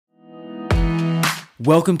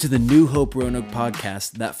Welcome to the New Hope Roanoke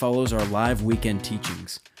podcast that follows our live weekend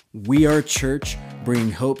teachings. We are a church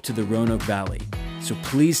bringing hope to the Roanoke Valley, so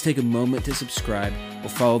please take a moment to subscribe or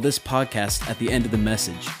follow this podcast at the end of the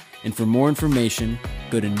message. And for more information,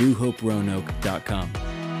 go to newhoperoanoke.com.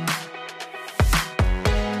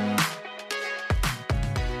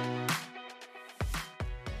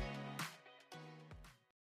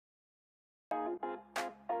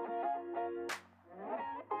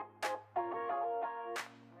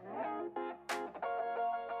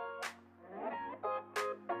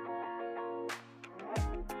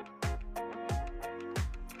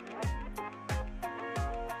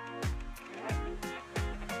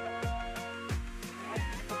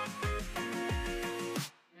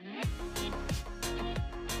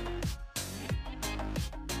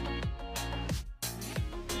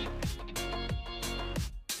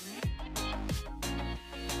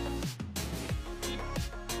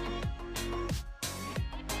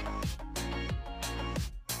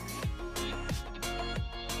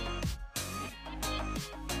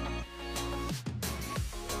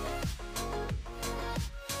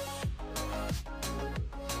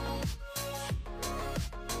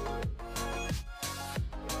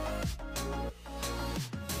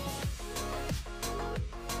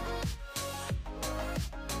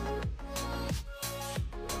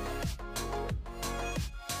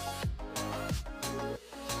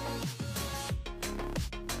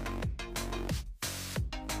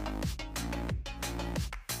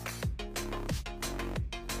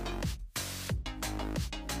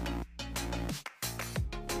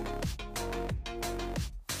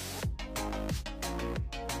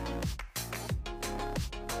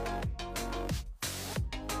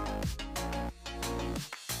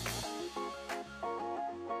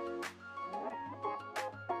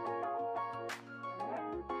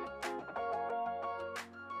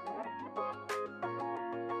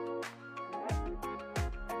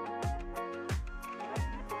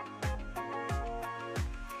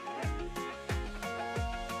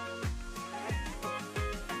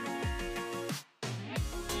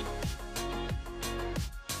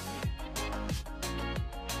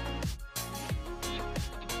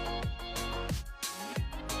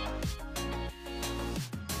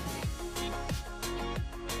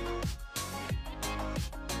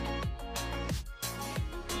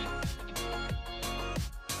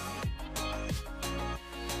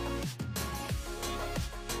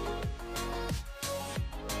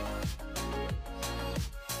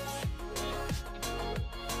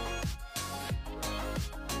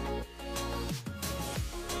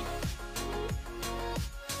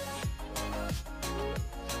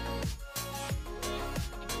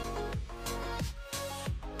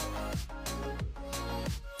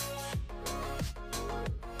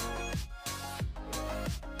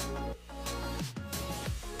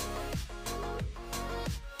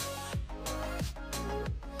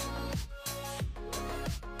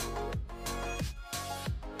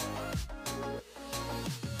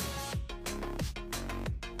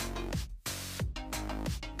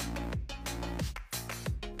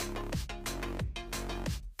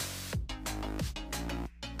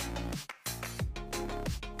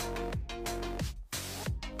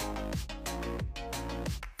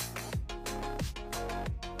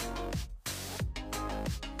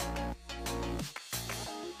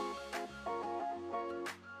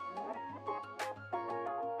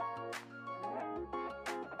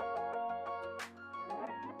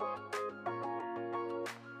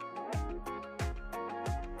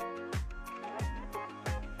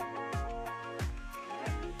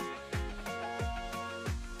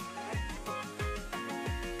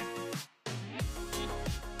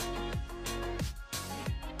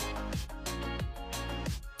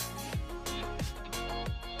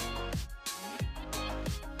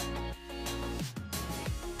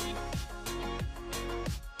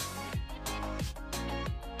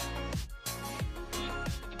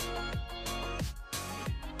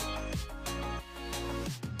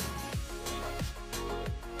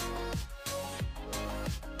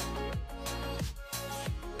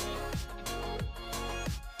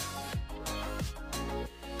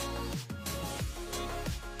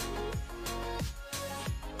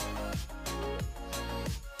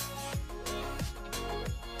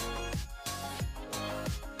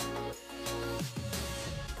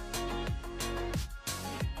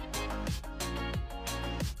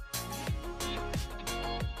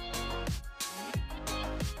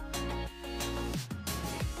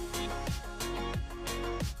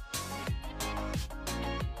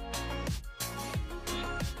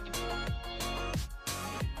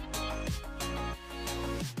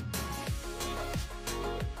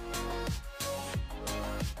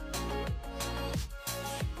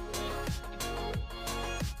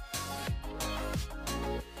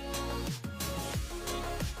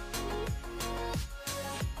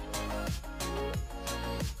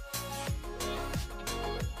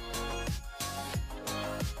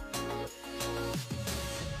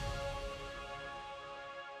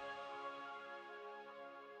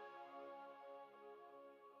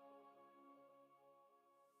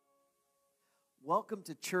 Welcome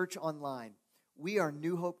to Church Online. We are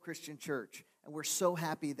New Hope Christian Church, and we're so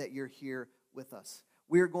happy that you're here with us.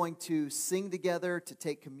 We are going to sing together, to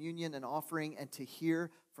take communion and offering, and to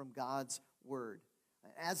hear from God's Word.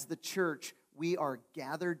 As the church, we are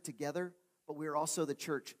gathered together, but we are also the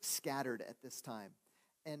church scattered at this time.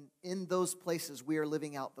 And in those places, we are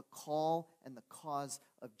living out the call and the cause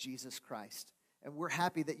of Jesus Christ. And we're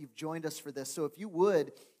happy that you've joined us for this. So if you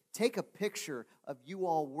would, take a picture of you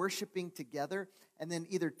all worshiping together and then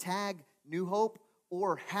either tag New Hope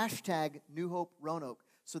or hashtag New Hope Roanoke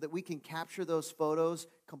so that we can capture those photos,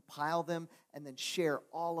 compile them, and then share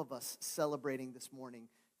all of us celebrating this morning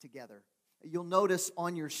together. You'll notice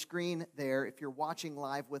on your screen there, if you're watching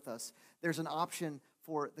live with us, there's an option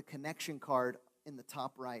for the connection card in the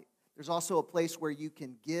top right. There's also a place where you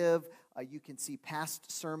can give, you can see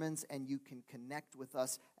past sermons, and you can connect with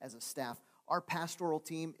us as a staff. Our pastoral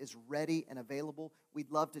team is ready and available.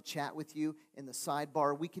 We'd love to chat with you in the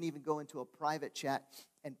sidebar. We can even go into a private chat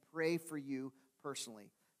and pray for you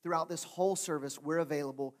personally. Throughout this whole service, we're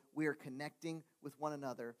available. We are connecting with one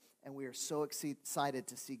another, and we are so excited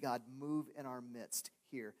to see God move in our midst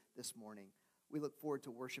here this morning. We look forward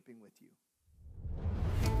to worshiping with you.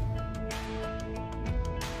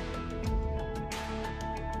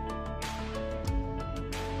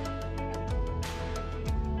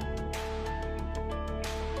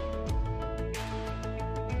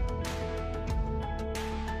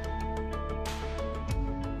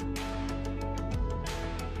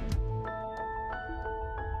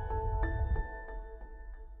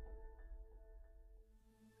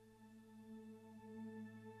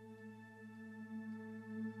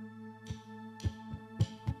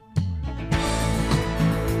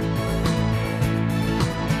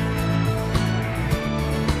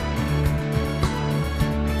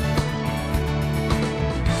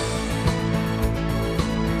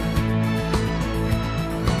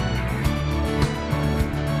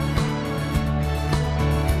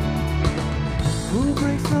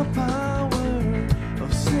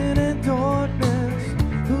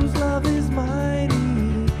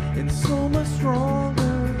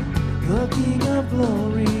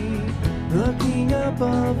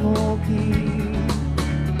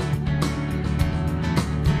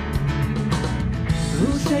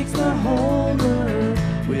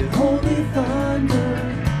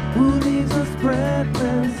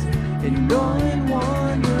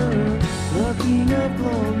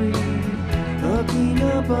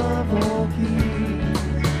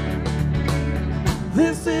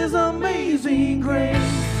 This is amazing grace.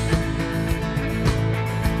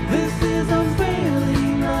 This is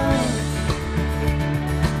unfailing love.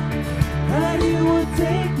 That you would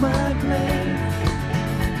take my place,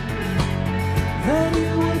 that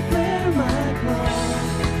you would bear my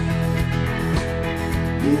cross,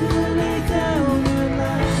 you would lay down your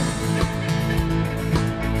life,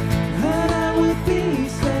 that I would be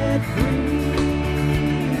set free.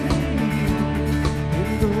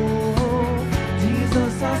 And oh,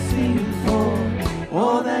 Jesus, I sing for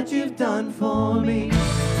all that you've done for me.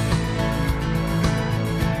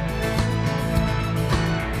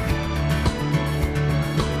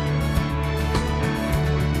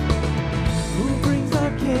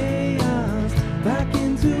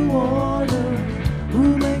 Order,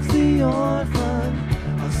 who makes the orphan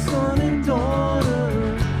a son and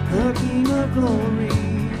daughter, the King of glory,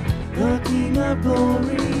 the King of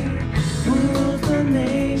glory, who rules the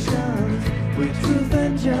nations with truth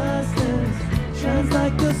and justice, shines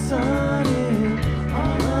like the sun in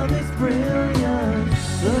all of his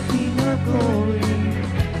brilliance, the King of glory,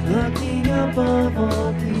 the King above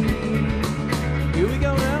all kings. Here we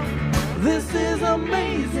go now. This is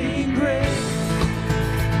amazing grace.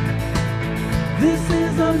 This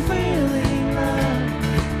is unfailing love,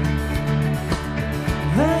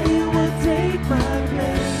 that you would take my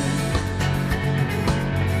place,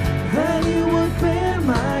 that you would bear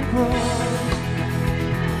my cross,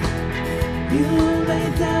 you would lay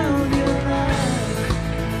down your life,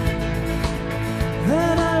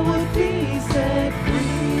 that I would be set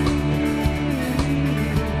free.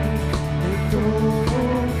 And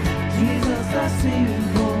oh, Jesus, I sing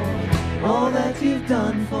for all that you've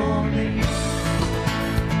done for me.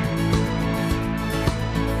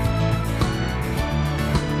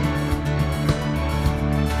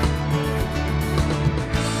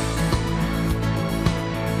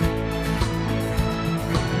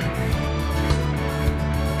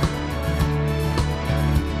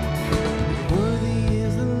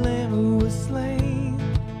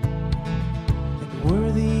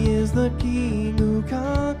 The King who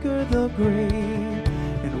conquered the grave,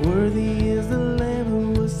 and worthy is the Lamb who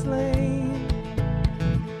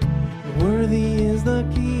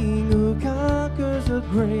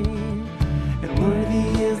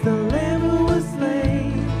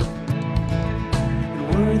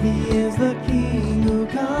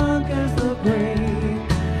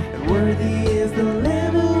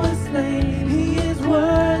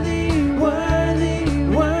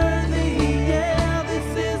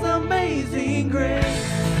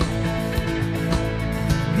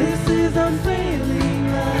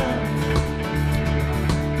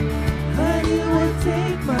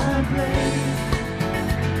place,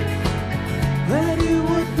 that you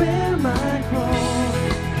would bear my cross.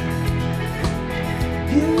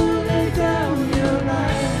 You would lay down your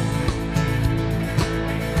life,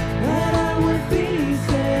 that I would be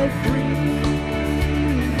set free.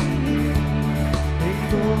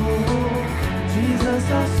 And oh, Jesus,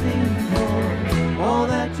 I'll sing for all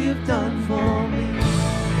that you've done for me.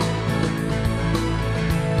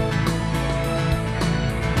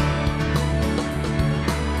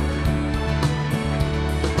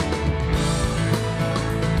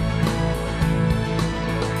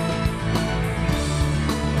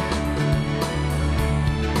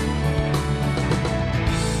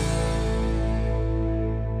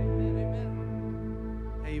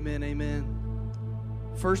 Amen, amen.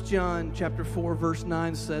 1 John chapter 4 verse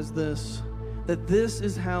 9 says this, that this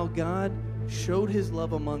is how God showed his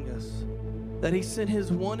love among us, that he sent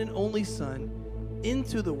his one and only Son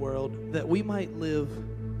into the world that we might live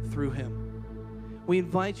through him. We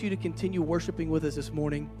invite you to continue worshiping with us this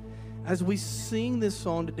morning as we sing this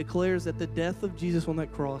song that declares that the death of Jesus on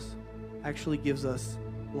that cross actually gives us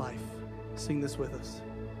life. Sing this with us.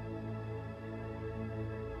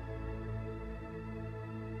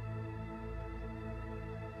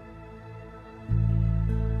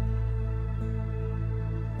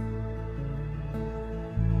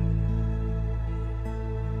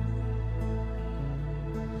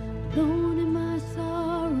 Alone in my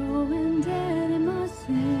sorrow and dead in my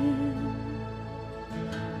sin,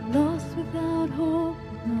 lost without hope,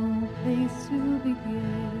 with no place to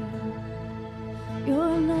begin.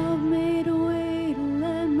 Your love made a way to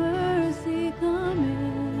let mercy come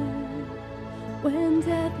in. When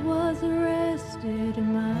death was arrested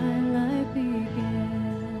and my life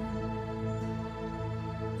began,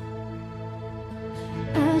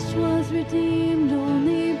 ash was redeemed,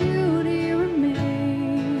 only beauty remained.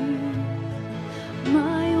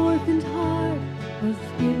 My orphaned heart was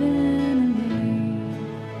given a name.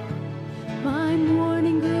 My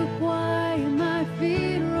mourning grew quiet, my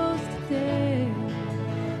feet rose to dance.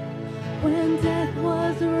 When death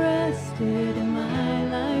was arrested and my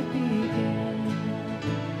life began.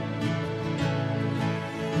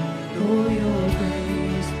 Oh, your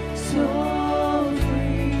grace so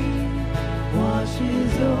free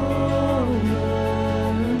washes over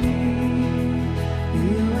me.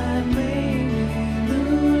 You have made me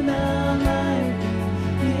new, now life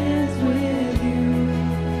is with you.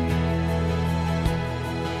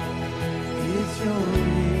 It's your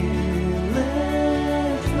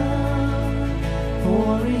endless love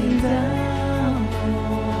pouring down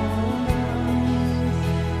on us.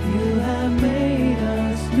 You have made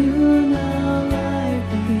us new, now life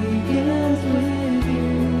begins with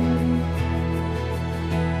you.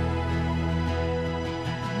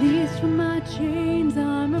 Released from my chains,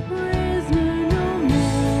 I'm a prisoner no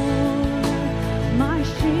more. My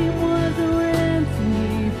shame was a ransom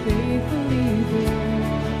he faithfully bore.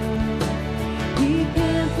 He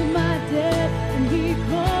canceled my debt and he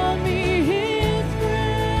called me his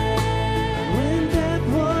friend. When death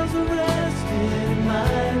was arrested,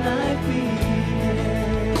 my life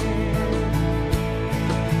began.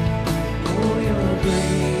 Oh, your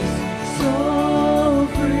grace so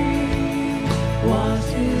free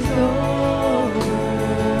washes over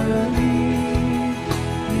me.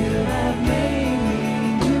 You have made me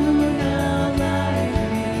new, now life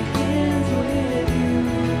begins with you.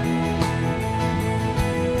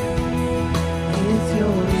 It's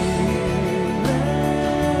your endless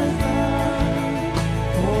love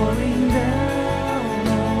pouring down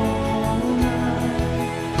on us.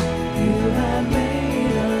 You have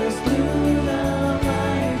made us new, now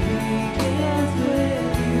life begins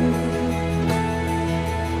with you.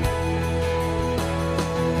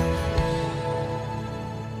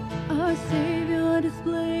 Our Savior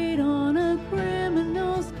displayed on a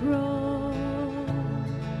criminal's cross.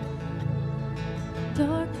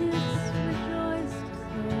 Darkness rejoiced as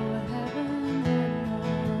though heaven had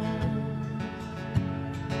lost.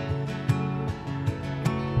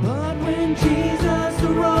 But when Jesus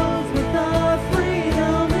arose with our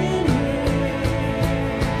freedom in him,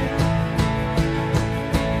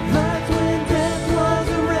 that's when death was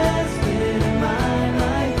arrested and my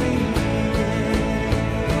life began.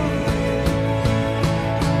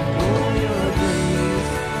 Oh, your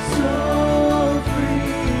grace so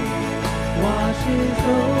free washes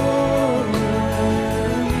over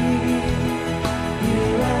me. You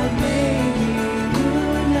have made me new,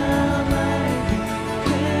 now life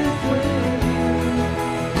begins with you.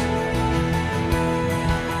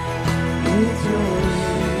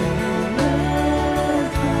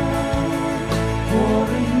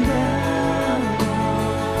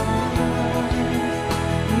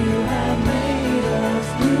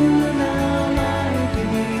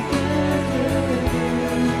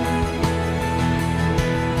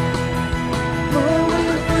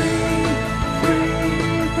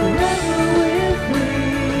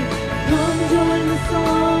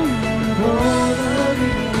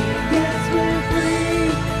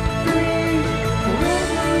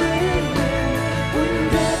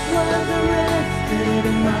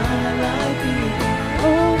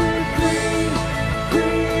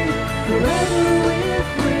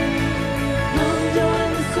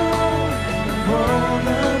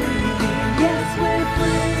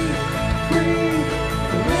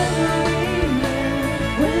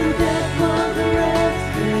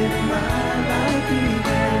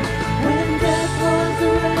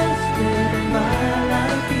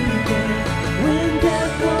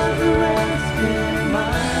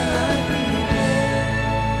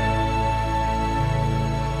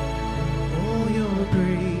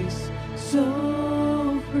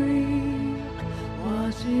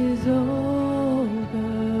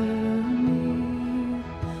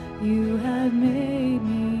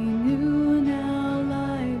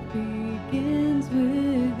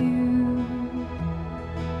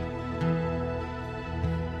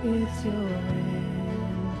 it's your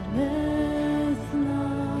endless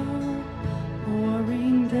love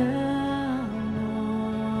pouring down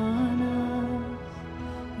on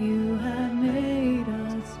us. You have made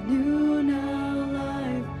us new, now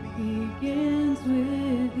life begins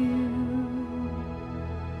with you.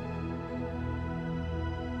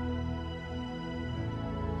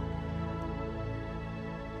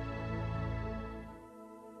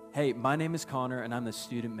 Hey, my name is Connor, and I'm the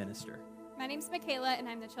student minister. My name's Michaela, and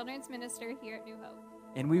I'm the children's minister here at New Hope.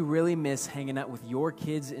 And we really miss hanging out with your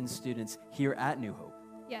kids and students here at New Hope.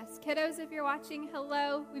 Yes, kiddos, if you're watching,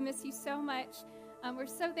 hello. We miss you so much. We're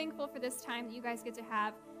so thankful for this time that you guys get to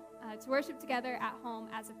have to worship together at home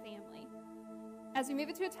as a family. As we move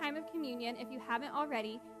into a time of communion, if you haven't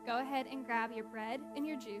already, go ahead and grab your bread and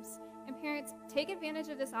your juice. And parents, take advantage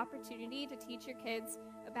of this opportunity to teach your kids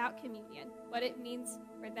about communion, what it means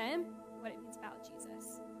for them, what it means about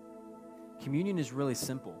Jesus. Communion is really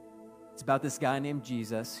simple. It's about this guy named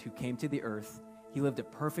Jesus who came to the earth. He lived a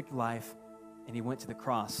perfect life, and he went to the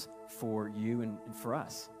cross for you and for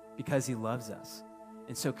us because he loves us.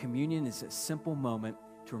 And so communion is a simple moment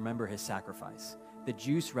to remember his sacrifice. The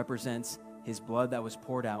juice represents his blood that was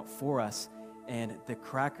poured out for us, and the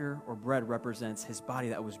cracker or bread represents his body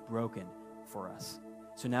that was broken for us.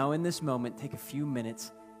 So now in this moment, take a few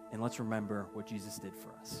minutes and let's remember what Jesus did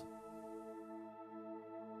for us.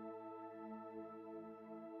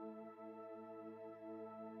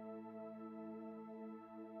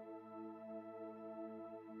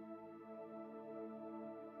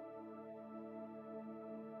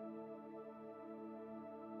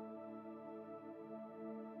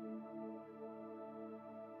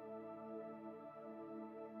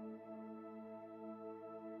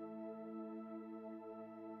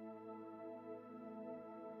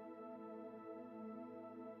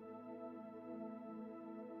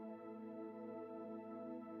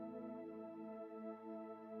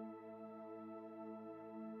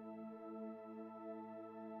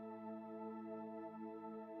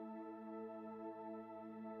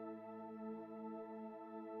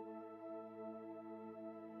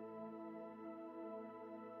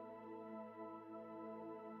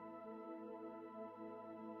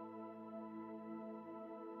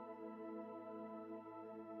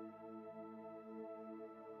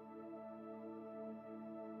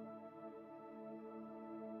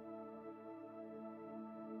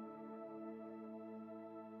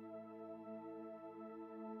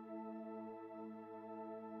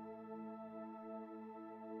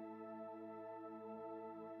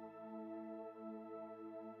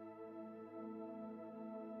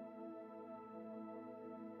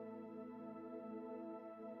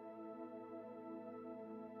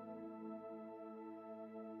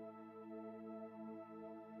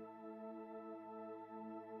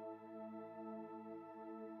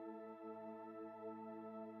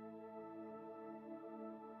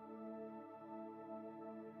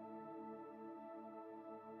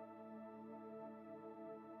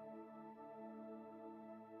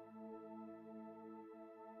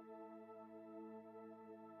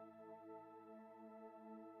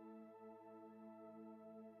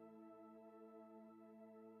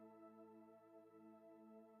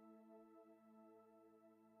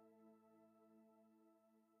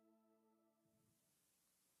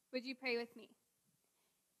 Would you pray with me?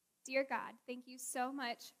 Dear God, thank you so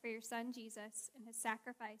much for your son Jesus and his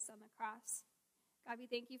sacrifice on the cross. God, we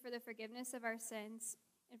thank you for the forgiveness of our sins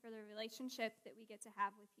and for the relationship that we get to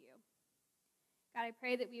have with you. God, I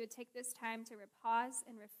pray that we would take this time to pause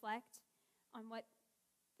and reflect on what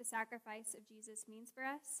the sacrifice of Jesus means for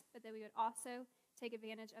us, but that we would also take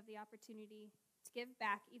advantage of the opportunity to give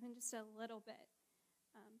back even just a little bit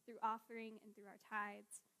through offering and through our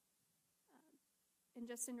tithes, and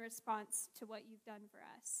just in response to what you've done for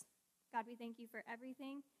us. God, we thank you for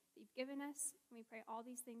everything that you've given us, and we pray all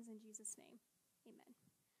these things in Jesus' name. Amen.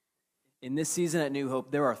 In this season at New Hope,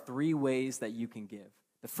 there are 3 ways that you can give.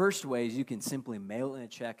 The first way is you can simply mail in a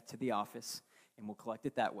check to the office, and we'll collect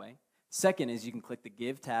it that way. Second is you can click the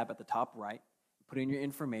Give tab at the top right, put in your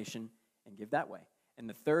information, and give that way. And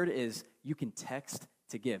the third is you can text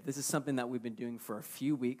to give. This is something that we've been doing for a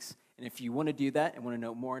few weeks, and if you want to do that and want to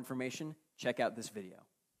know more information, check out this video.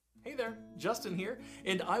 Hey there, Justin here,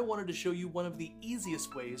 and I wanted to show you one of the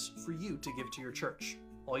easiest ways for you to give to your church.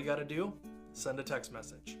 All you gotta do, send a text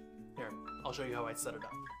message. Here, I'll show you how I set it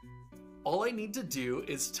up. All I need to do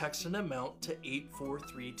is text an amount to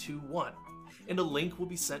 84321, and a link will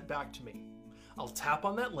be sent back to me. I'll tap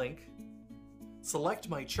on that link, select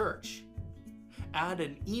my church, add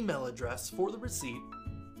an email address for the receipt,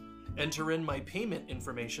 enter in my payment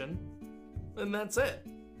information, and that's it.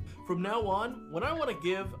 From now on, when I want to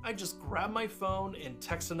give, I just grab my phone and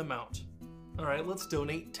text an amount. All right, let's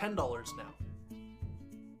donate $10 now.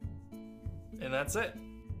 And that's it.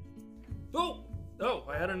 Oh,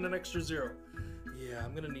 I added an extra zero. Yeah,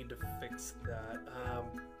 I'm gonna need to fix that.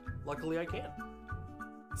 Luckily I can.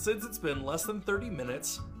 Since it's been less than 30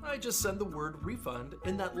 minutes, I just send the word refund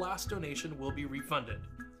and that last donation will be refunded.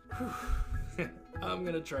 Whew. I'm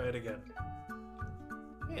gonna try it again.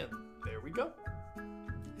 And there we go.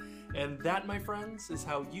 And that, my friends, is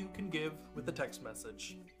how you can give with a text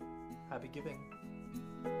message. Happy giving.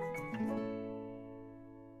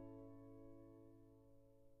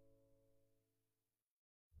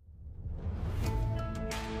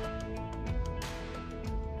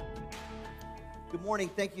 Good morning.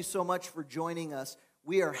 Thank you so much for joining us.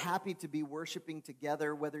 We are happy to be worshiping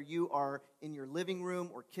together, whether you are in your living room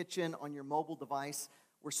or kitchen on your mobile device.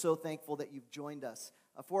 We're so thankful that you've joined us.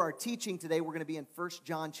 For our teaching today, we're going to be in 1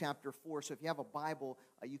 John chapter 4. So if you have a Bible,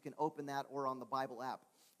 you can open that or on the Bible app.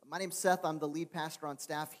 My name's Seth. I'm the lead pastor on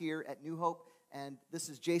staff here at New Hope, and this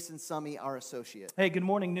is Jason Summy, our associate. Hey, good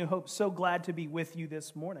morning, New Hope. So glad to be with you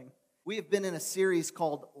this morning. We have been in a series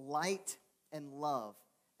called Light and Love,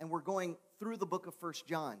 and we're going through the book of 1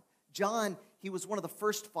 John. John, he was one of the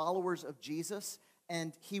first followers of Jesus,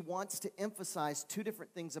 and he wants to emphasize two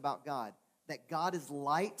different things about God, that God is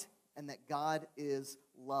light and that God is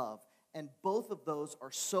love. And both of those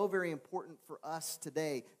are so very important for us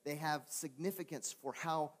today. They have significance for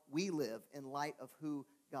how we live in light of who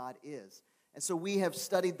God is. And so we have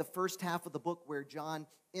studied the first half of the book where John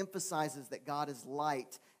emphasizes that God is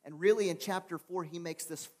light. And really in chapter 4, he makes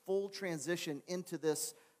this full transition into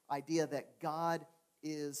this idea that God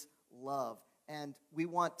is love. And we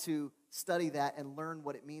want to study that and learn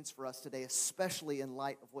what it means for us today, especially in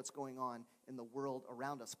light of what's going on in the world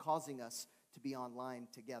around us, causing us to be online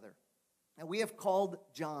together. And we have called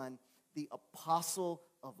John the Apostle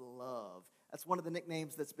of Love. That's one of the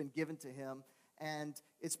nicknames that's been given to him. And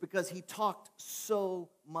it's because he talked so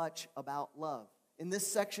much about love. In this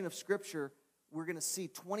section of Scripture, we're going to see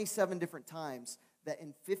 27 different times that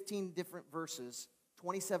in 15 different verses,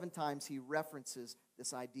 27 times he references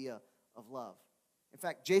this idea of love. In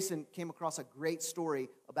fact, Jason came across a great story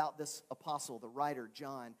about this apostle, the writer,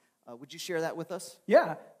 John. Would you share that with us?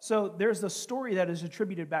 Yeah, so there's the story that is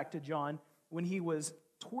attributed back to John when he was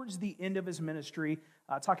towards the end of his ministry,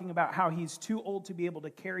 talking about how he's too old to be able to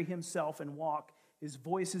carry himself and walk. His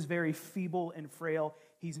voice is very feeble and frail.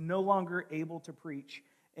 He's no longer able to preach.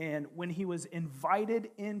 And when he was invited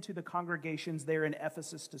into the congregations there in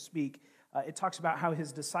Ephesus to speak, it talks about how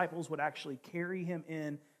his disciples would actually carry him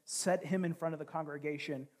in, set him in front of the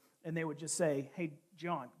congregation, and they would just say, "Hey,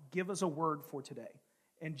 John, give us a word for today."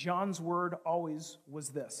 And John's word always was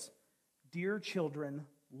this: "Dear children,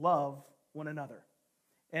 love one another."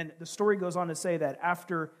 And the story goes on to say that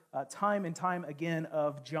after time and time again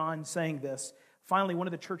of John saying this, finally one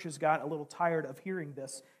of the churches got a little tired of hearing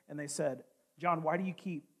this, and they said, "John, why do you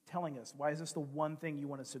keep telling us? Why is this the one thing you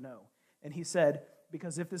want us to know?" And he said,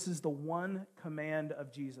 "Because if this is the one command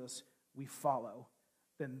of Jesus we follow,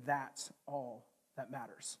 then that's all that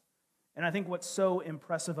matters." And I think what's so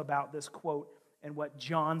impressive about this quote and what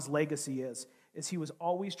John's legacy is he was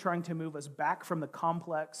always trying to move us back from the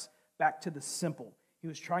complex, back to the simple. He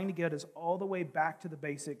was trying to get us all the way back to the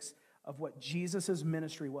basics of what Jesus'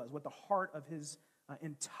 ministry was, what the heart of his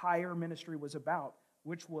entire ministry was about,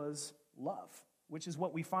 which was love, which is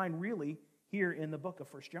what we find really here in the book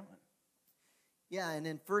of 1 John. Yeah, and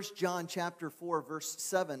in 1 John chapter 4, verse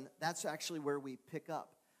 7, that's actually where we pick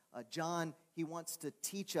up. John, he wants to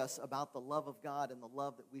teach us about the love of God and the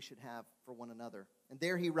love that we should have for one another. And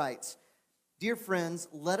there he writes, "Dear friends,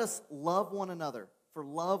 let us love one another, for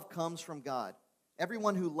love comes from God.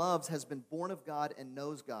 Everyone who loves has been born of God and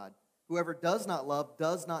knows God. Whoever does not love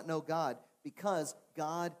does not know God, because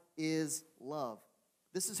God is love.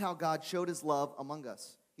 This is how God showed his love among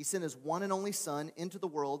us. He sent his one and only Son into the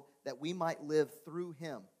world that we might live through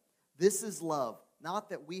him. This is love, not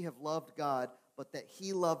that we have loved God, but that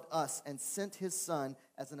he loved us and sent his Son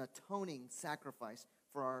as an atoning sacrifice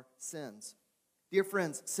for our sins. Dear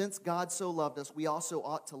friends, since God so loved us, we also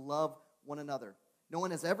ought to love one another. No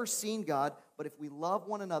one has ever seen God, but if we love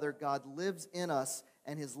one another, God lives in us,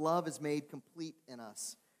 and his love is made complete in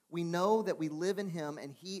us. We know that we live in him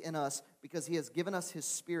and he in us because he has given us his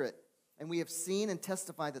Spirit. And we have seen and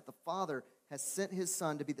testified that the Father has sent his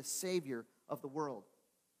Son to be the Savior of the world.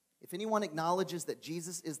 If anyone acknowledges that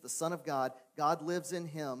Jesus is the Son of God, God lives in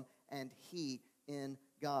him and he in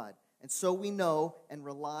God. And so we know and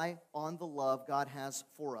rely on the love God has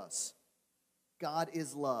for us. God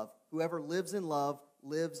is love. Whoever lives in love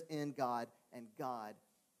lives in God, and God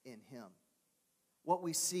in him. What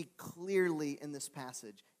we see clearly in this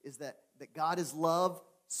passage is that God is love,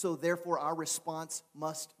 so therefore our response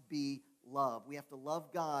must be love. We have to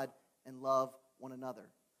love God and love one another.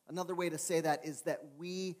 Another way to say that is that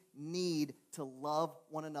we need to love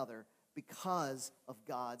one another because of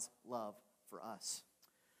God's love for us.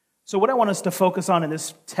 So what I want us to focus on in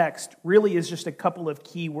this text really is just a couple of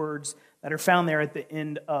key words that are found there at the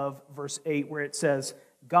end of verse 8 where it says,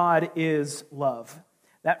 God is love.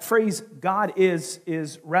 That phrase, God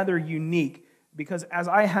is rather unique because as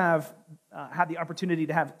I have had the opportunity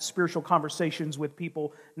to have spiritual conversations with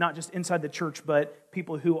people, not just inside the church, but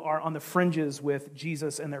people who are on the fringes with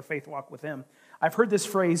Jesus and their faith walk with him, I've heard this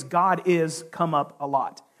phrase, God is, come up a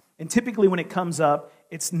lot. And typically when it comes up,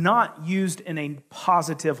 it's not used in a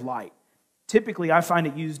positive light. Typically, I find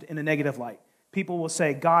it used in a negative light. People will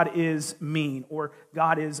say, God is mean, or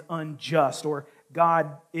God is unjust, or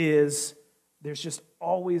God is, there's just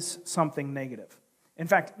always something negative. In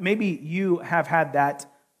fact, maybe you have had that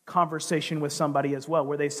conversation with somebody as well,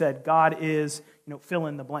 where they said, God is, fill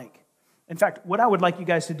in the blank. In fact, what I would like you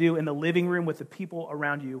guys to do in the living room with the people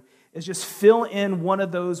around you is just fill in one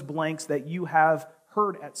of those blanks that you have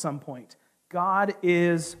heard at some point. God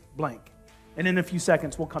is blank. And in a few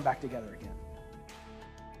seconds, we'll come back together again.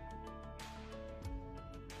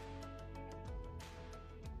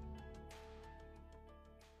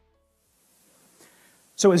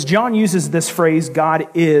 So as John uses this phrase, God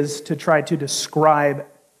is, to try to describe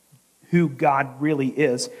who God really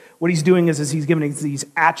is, what he's doing is he's giving us these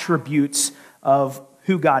attributes of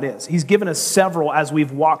who God is. He's given us several as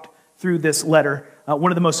we've walked through this letter.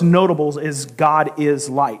 One of the most notables is God is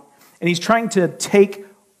light. And he's trying to take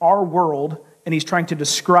our world and he's trying to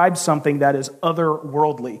describe something that is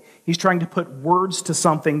otherworldly. He's trying to put words to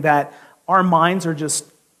something that our minds are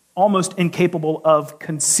just almost incapable of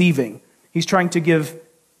conceiving. He's trying to give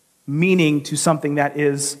meaning to something that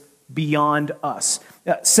is beyond us.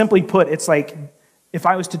 Simply put, it's like if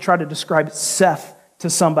I was to try to describe Seth to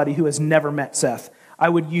somebody who has never met Seth, I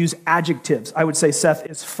would use adjectives. I would say Seth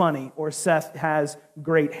is funny, or Seth has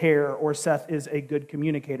great hair, or Seth is a good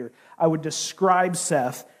communicator. I would describe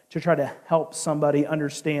Seth to try to help somebody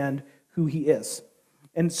understand who he is.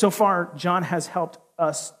 And so far, John has helped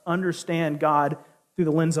us understand God through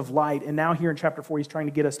the lens of light. And now here in chapter 4, he's trying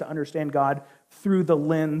to get us to understand God through the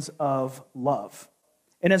lens of love.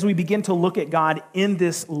 And as we begin to look at God in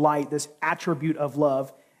this light, this attribute of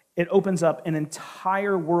love, it opens up an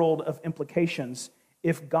entire world of implications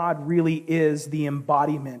if God really is the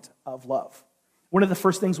embodiment of love. One of the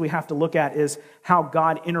first things we have to look at is how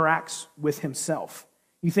God interacts with himself.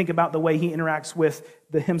 You think about the way he interacts with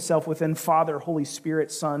himself within Father, Holy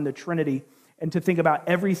Spirit, Son, the Trinity, and to think about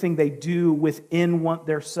everything they do within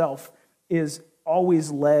their self is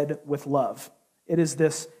always led with love. It is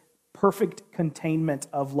this perfect containment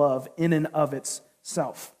of love in and of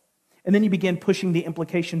itself. And then you begin pushing the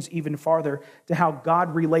implications even farther to how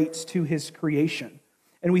God relates to his creation.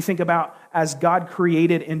 And we think about, as God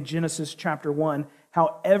created in Genesis chapter 1,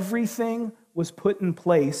 how everything was put in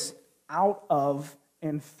place out of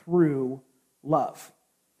and through love.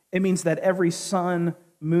 It means that every sun,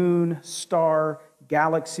 moon, star,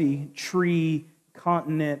 galaxy, tree,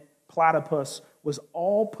 continent, platypus was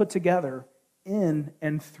all put together in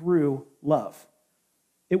and through love.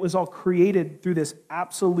 It was all created through this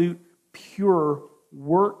absolute, pure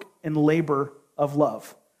work and labor of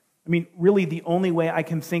love. I mean, really the only way I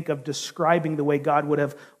can think of describing the way God would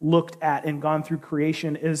have looked at and gone through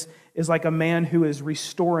creation is like a man who is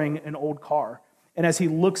restoring an old car. And as he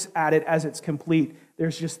looks at it as it's complete,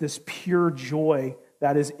 there's just this pure joy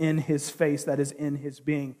that is in his face, that is in his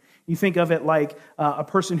being. You think of it like a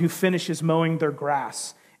person who finishes mowing their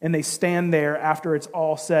grass, and they stand there after it's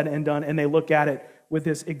all said and done, and they look at it with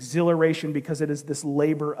this exhilaration because it is this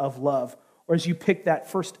labor of love. Or as you pick that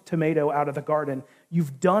first tomato out of the garden,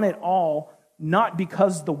 you've done it all not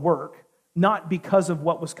because the work, not because of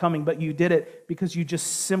what was coming, but you did it because you just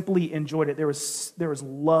simply enjoyed it. There was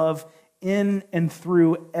love in and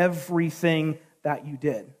through everything that you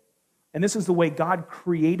did. And this is the way God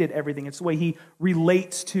created everything. It's the way he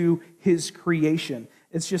relates to his creation.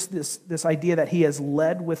 It's just this idea that he has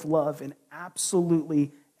led with love in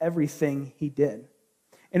absolutely everything he did.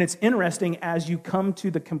 And it's interesting as you come to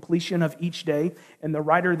the completion of each day, and the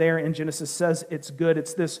writer there in Genesis says it's good.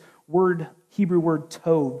 It's this word, Hebrew word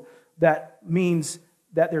tov, that means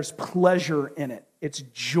that there's pleasure in it. It's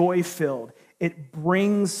joy-filled. It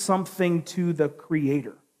brings something to the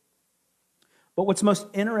Creator. But what's most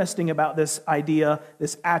interesting about this idea,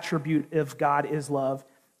 this attribute of God is love,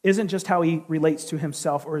 isn't just how he relates to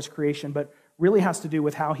himself or his creation, but really has to do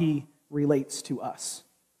with how he relates to us.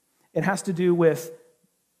 It has to do with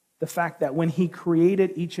the fact that when he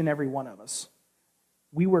created each and every one of us,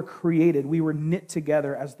 we were created, we were knit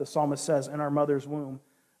together, as the psalmist says, in our mother's womb,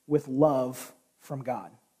 with love from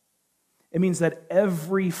God. It means that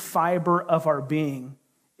every fiber of our being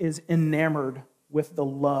is enamored with the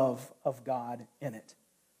love of God in it.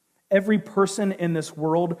 Every person in this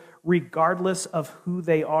world, regardless of who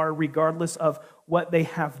they are, regardless of what they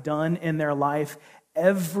have done in their life,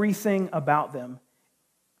 everything about them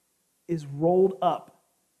is rolled up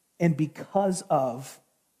and because of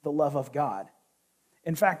the love of God.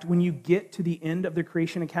 In fact, when you get to the end of the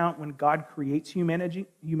creation account, when God creates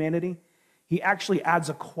humanity, he actually adds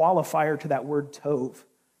a qualifier to that word tov.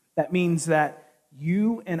 That means that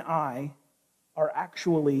you and I are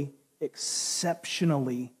actually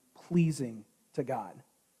exceptionally pleasing to God.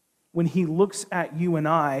 When he looks at you and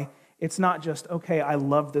I, it's not just, okay, I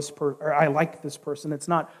love this person, or I like this person. It's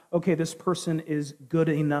not, okay, this person is good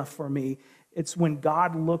enough for me. It's when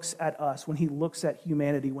God looks at us, when he looks at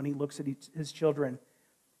humanity, when he looks at his children,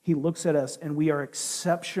 he looks at us and we are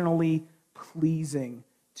exceptionally pleasing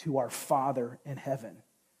to our Father in heaven.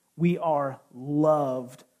 We are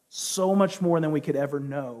loved so much more than we could ever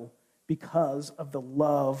know because of the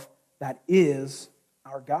love that is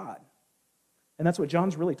our God. And that's what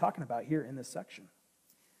John's really talking about here in this section.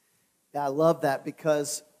 Yeah, I love that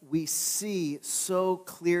because we see so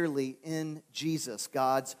clearly in Jesus,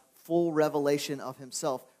 God's full revelation of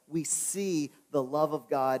himself. We see the love of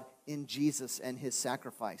God in Jesus and his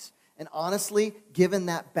sacrifice. And honestly, given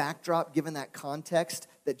that backdrop, given that context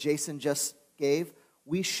that Jason just gave,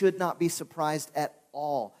 we should not be surprised at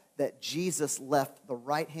all that Jesus left the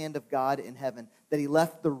right hand of God in heaven, that he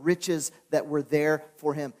left the riches that were there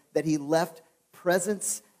for him, that he left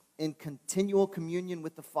presence in continual communion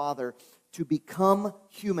with the Father to become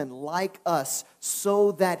human like us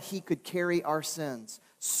so that he could carry our sins,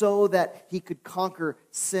 so that he could conquer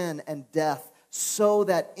sin and death, so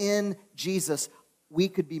that in Jesus we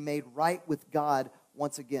could be made right with God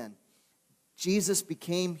once again. Jesus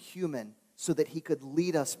became human so that he could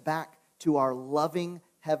lead us back to our loving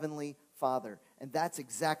heavenly Father. And that's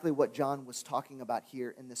exactly what John was talking about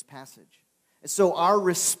here in this passage. And so our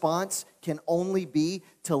response can only be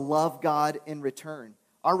to love God in return.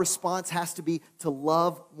 Our response has to be to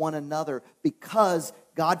love one another because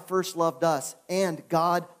God first loved us and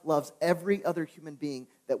God loves every other human being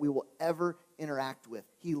that we will ever interact with.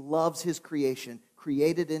 He loves his creation,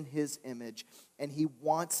 created in his image, and he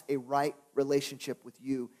wants a right relationship with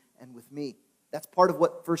you and with me. That's part of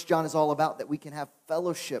what 1 John is all about, that we can have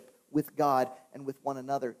fellowship with God and with one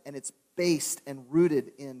another, and it's based and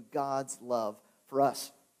rooted in God's love for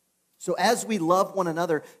us. So as we love one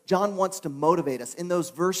another, John wants to motivate us. In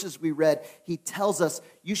those verses we read, he tells us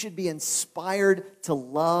you should be inspired to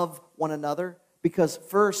love one another because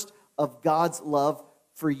first of God's love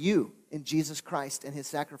for you in Jesus Christ and his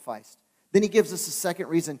sacrifice. Then he gives us a second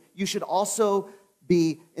reason. You should also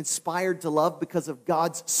be inspired to love because of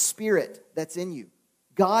God's Spirit that's in you.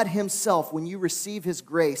 God himself, when you receive his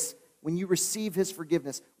grace, when you receive his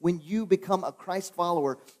forgiveness, when you become a Christ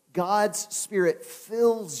follower, God's Spirit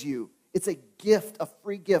fills you. It's a gift, a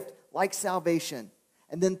free gift, like salvation.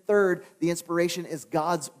 And then third, the inspiration is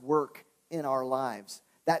God's work in our lives.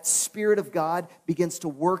 That Spirit of God begins to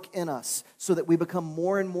work in us so that we become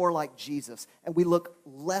more and more like Jesus. And we look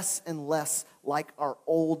less and less like our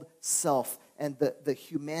old self and the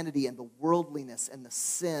humanity and the worldliness and the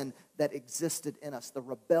sin that existed in us. The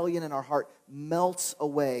rebellion in our heart melts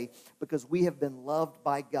away because we have been loved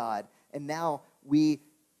by God. And now we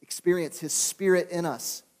experience his Spirit in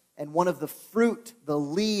us. And one of the fruit, the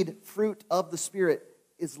lead fruit of the Spirit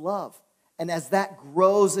is love. And as that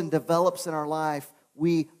grows and develops in our life,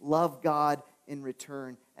 we love God in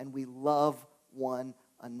return and we love one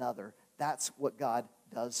another. That's what God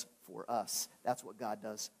does for us. That's what God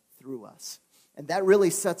does through us. And that really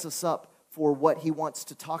sets us up for what he wants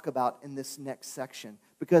to talk about in this next section.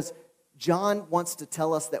 Because John wants to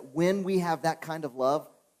tell us that when we have that kind of love,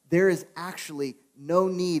 there is actually no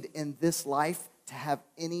need in this life to have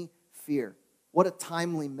any fear. What a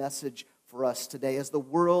timely message for us today as the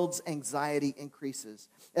world's anxiety increases,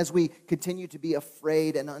 as we continue to be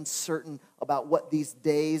afraid and uncertain about what these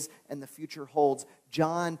days and the future holds.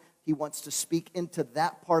 John, he wants to speak into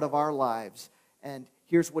that part of our lives. And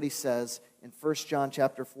here's what he says in 1 John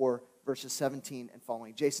chapter 4, verses 17 and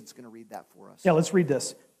following. Jason's going to read that for us. Yeah, let's read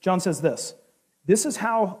this. John says this: "This is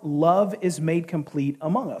how love is made complete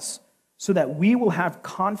among us, so that we will have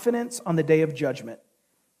confidence on the day of judgment.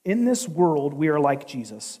 In this world, we are like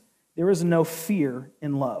Jesus. There is no fear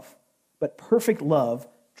in love, but perfect love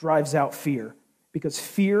drives out fear, because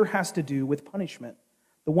fear has to do with punishment.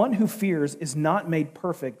 The one who fears is not made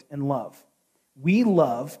perfect in love. We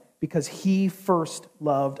love because he first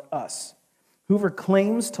loved us. Whoever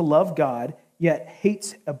claims to love God yet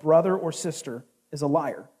hates a brother or sister is a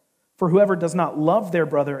liar. For whoever does not love their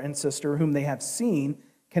brother and sister whom they have seen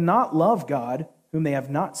cannot love God whom they have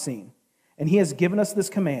not seen. And he has given us this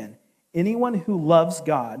command: anyone who loves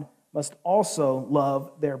God must also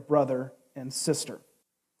love their brother and sister.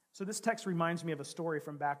 So this text reminds me of a story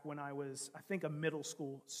from back when I was, I think, a middle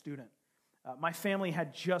school student. My family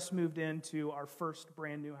had just moved into our first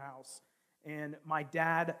brand new house, and my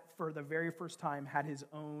dad, for the very first time, had his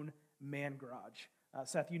own man garage.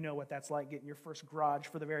 Seth, you know what that's like, getting your first garage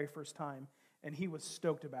for the very first time, and he was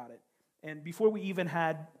stoked about it. And before we even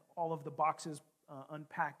had all of the boxes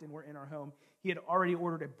unpacked and were in our home, he had already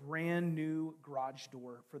ordered a brand new garage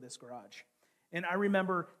door for this garage. And I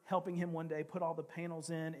remember helping him one day put all the panels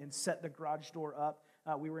in and set the garage door up.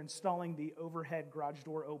 We were installing the overhead garage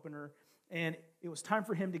door opener, and it was time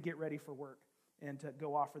for him to get ready for work and to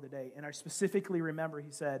go off for the day. And I specifically remember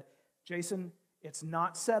he said, "Jason, it's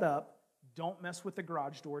not set up. Don't mess with the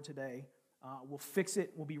garage door today. We'll fix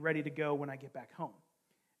it. We'll be ready to go when I get back home."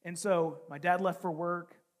 And so my dad left for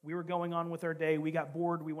work. We were going on with our day. We got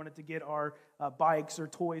bored. We wanted to get our bikes or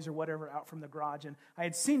toys or whatever out from the garage. And I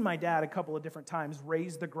had seen my dad a couple of different times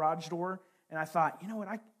raise the garage door, and I thought, you know what,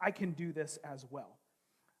 I can do this as well.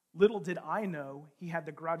 Little did I know he had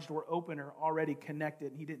the garage door opener already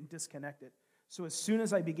connected, and he didn't disconnect it. So as soon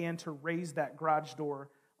as I began to raise that garage door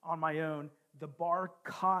on my own, the bar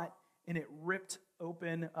caught and it ripped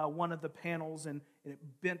open one of the panels, and it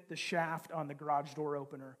bent the shaft on the garage door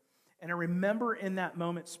opener. And I remember in that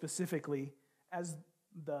moment specifically, as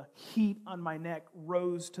the heat on my neck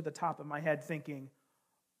rose to the top of my head, thinking,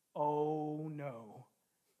 oh no.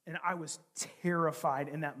 And I was terrified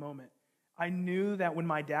in that moment. I knew that when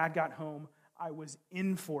my dad got home, I was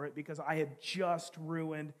in for it because I had just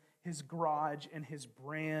ruined his garage and his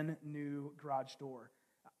brand new garage door.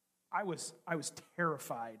 I was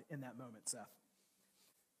terrified in that moment, Seth.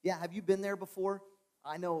 Yeah, have you been there before?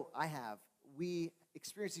 I know I have. We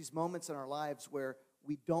experience these moments in our lives where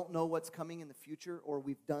we don't know what's coming in the future, or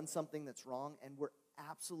we've done something that's wrong, and we're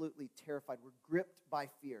absolutely terrified. We're gripped by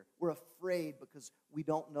fear. We're afraid because we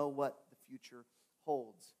don't know what the future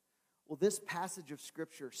holds. Well, this passage of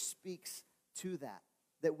Scripture speaks to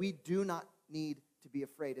that we do not need to be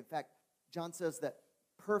afraid. In fact, John says that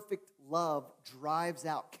perfect love drives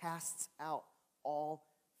out, casts out all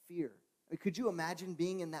fear. I mean, could you imagine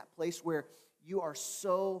being in that place where you are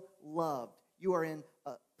so loved? You are in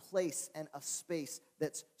a place and a space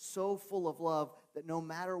that's so full of love that no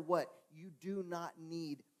matter what, you do not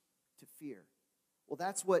need to fear. Well,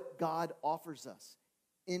 that's what God offers us.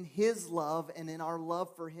 In His love and in our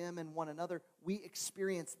love for Him and one another, we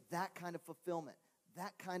experience that kind of fulfillment,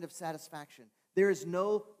 that kind of satisfaction. There is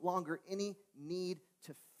no longer any need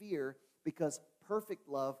to fear because perfect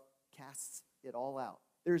love casts it all out.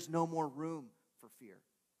 There's no more room for fear.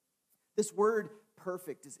 This word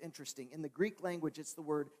perfect is interesting. In the Greek language, it's the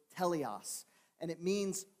word teleos, and it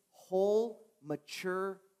means whole,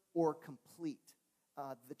 mature, or complete.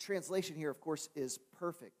 The translation here, of course, is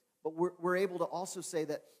perfect, but we're able to also say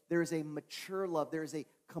that there is a mature love, there is a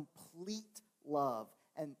complete love,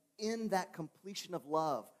 and in that completion of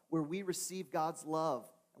love, where we receive God's love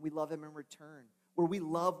and we love Him in return, where we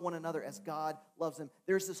love one another as God loves them,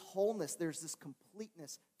 there's this wholeness, there's this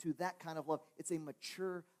completeness to that kind of love. It's a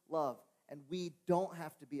mature love. And we don't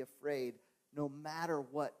have to be afraid no matter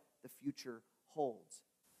what the future holds.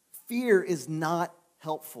 Fear is not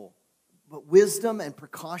helpful, but wisdom and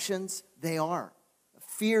precautions, they are.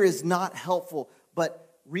 Fear is not helpful,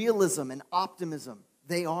 but realism and optimism,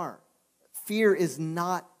 they are. Fear is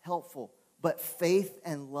not helpful, but faith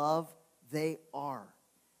and love, they are.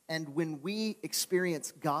 And when we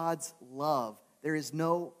experience God's love, there is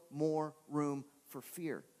no more room for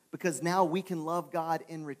fear. Because now we can love God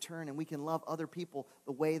in return, and we can love other people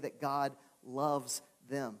the way that God loves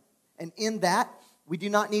them. And in that, we do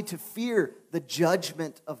not need to fear the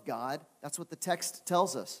judgment of God. That's what the text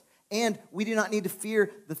tells us. And we do not need to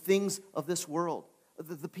fear the things of this world.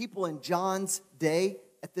 The people in John's day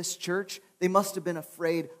at this church, they must have been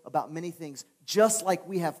afraid about many things, just like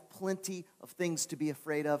we have plenty of things to be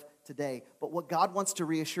afraid of today. But what God wants to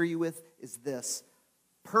reassure you with is this: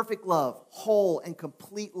 perfect love, whole and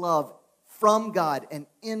complete love from God and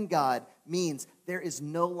in God means there is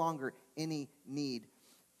no longer any need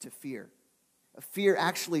to fear. Fear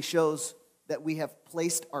actually shows that we have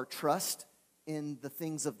placed our trust in the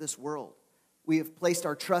things of this world. We have placed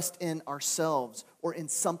our trust in ourselves or in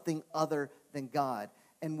something other than God.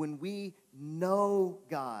 And when we know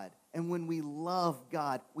God And when we love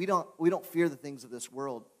God, we don't fear the things of this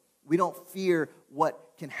world. We don't fear what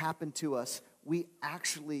can happen to us. We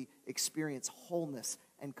actually experience wholeness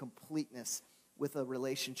and completeness with a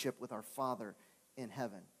relationship with our Father in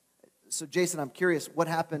heaven. So, Jason, I'm curious, what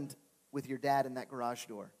happened with your dad in that garage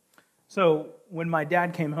door? So when my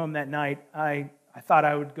dad came home that night, I thought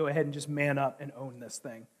I would go ahead and just man up and own this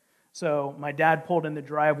thing. So my dad pulled in the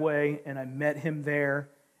driveway, and I met him there,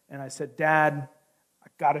 and I said, Dad, I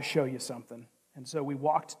got to show you something. And so we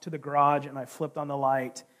walked to the garage, and I flipped on the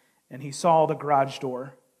light, and he saw the garage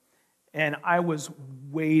door. And I was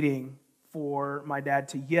waiting for my dad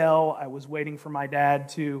to yell. I was waiting for my dad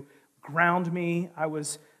to ground me. I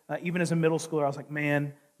was, even as a middle schooler, I was like,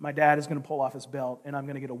 man, my dad is going to pull off his belt, and I'm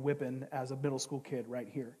going to get a whipping as a middle school kid right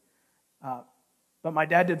here. But my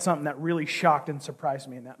dad did something that really shocked and surprised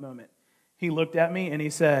me in that moment. He looked at me, and he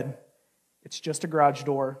said, it's just a garage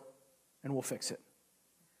door, and we'll fix it.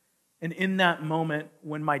 And in that moment,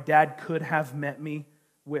 when my dad could have met me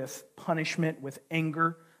with punishment, with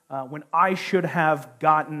anger, when I should have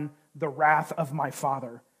gotten the wrath of my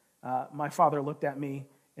father looked at me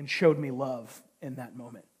and showed me love in that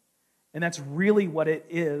moment. And that's really what it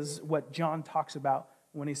is, what John talks about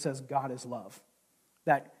when he says God is love.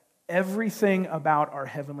 That everything about our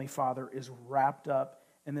Heavenly Father is wrapped up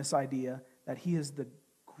in this idea that He is the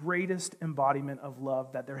greatest embodiment of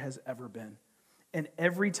love that there has ever been. And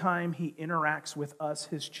every time He interacts with us,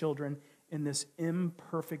 His children, in this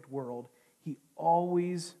imperfect world, He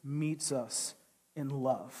always meets us in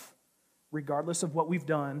love. Regardless of what we've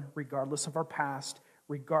done, regardless of our past,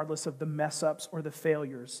 regardless of the mess-ups or the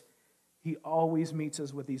failures, He always meets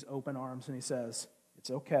us with these open arms, and He says, it's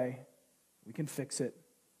okay, we can fix it.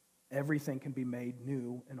 Everything can be made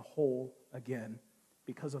new and whole again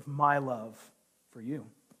because of my love for you.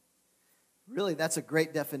 Really, that's a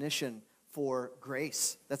great definition for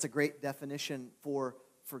grace. That's a great definition for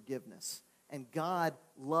forgiveness. And God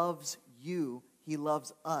loves you. He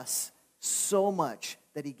loves us so much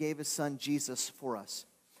that He gave His Son Jesus for us.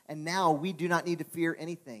 And now we do not need to fear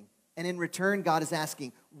anything. And in return, God is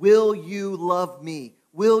asking, will you love me?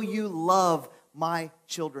 Will you love my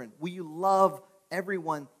children? Will you love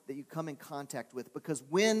everyone that you come in contact with? Because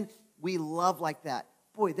when we love like that,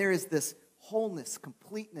 boy, there is this wholeness,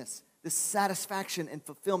 completeness, this satisfaction and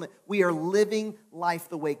fulfillment. We are living life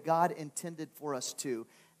the way God intended for us to,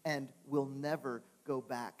 and we'll never go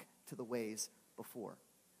back to the ways before.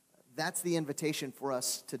 That's the invitation for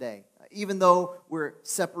us today. Even though we're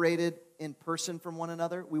separated in person from one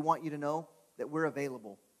another, we want you to know that we're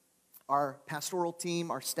available. Our pastoral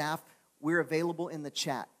team, our staff, we're available in the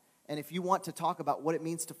chat. And if you want to talk about what it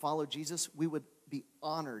means to follow Jesus, we would be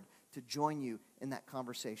honored to join you in that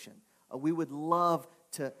conversation. We would love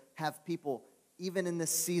to have people, even in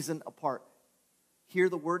this season apart, hear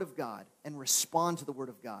the Word of God and respond to the Word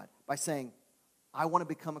of God by saying, I want to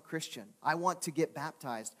become a Christian. I want to get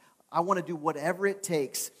baptized. I want to do whatever it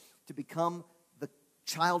takes to become the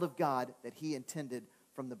child of God that He intended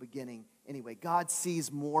from the beginning. Anyway, God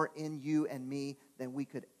sees more in you and me than we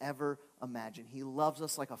could ever imagine. He loves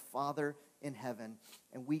us like a Father in heaven,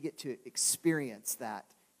 and we get to experience that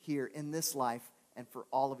here in this life and for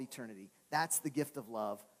all of eternity. That's the gift of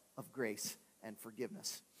love, of grace, and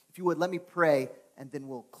forgiveness. If you would, let me pray, and then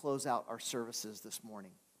we'll close out our services this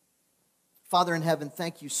morning. Father in heaven,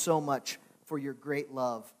 thank you so much for your great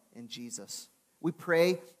love in Jesus. We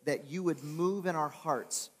pray that you would move in our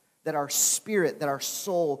hearts, that our spirit, that our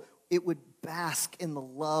soul, it would bask in the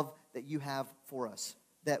love that you have for us,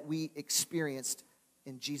 that we experienced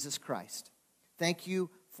in Jesus Christ. Thank you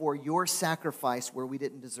for your sacrifice where we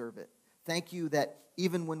didn't deserve it. Thank you that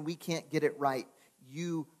even when we can't get it right,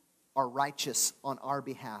 you are righteous on our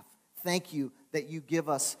behalf. Thank you that you give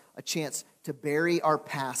us a chance to bury our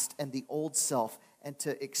past and the old self and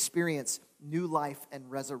to experience new life and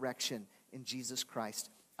resurrection in Jesus Christ.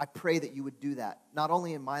 I pray that you would do that, not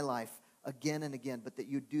only in my life again and again, but that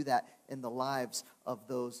you'd do that in the lives of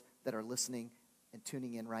those that are listening and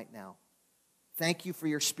tuning in right now. Thank you for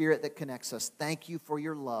your Spirit that connects us. Thank you for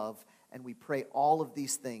your love. And we pray all of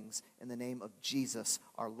these things in the name of Jesus,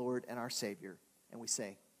 our Lord and our Savior. And we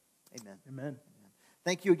say, amen. Amen.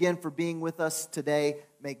 Thank you again for being with us today.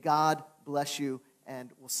 May God bless you,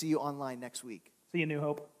 and we'll see you online next week. See you, New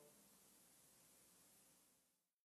Hope.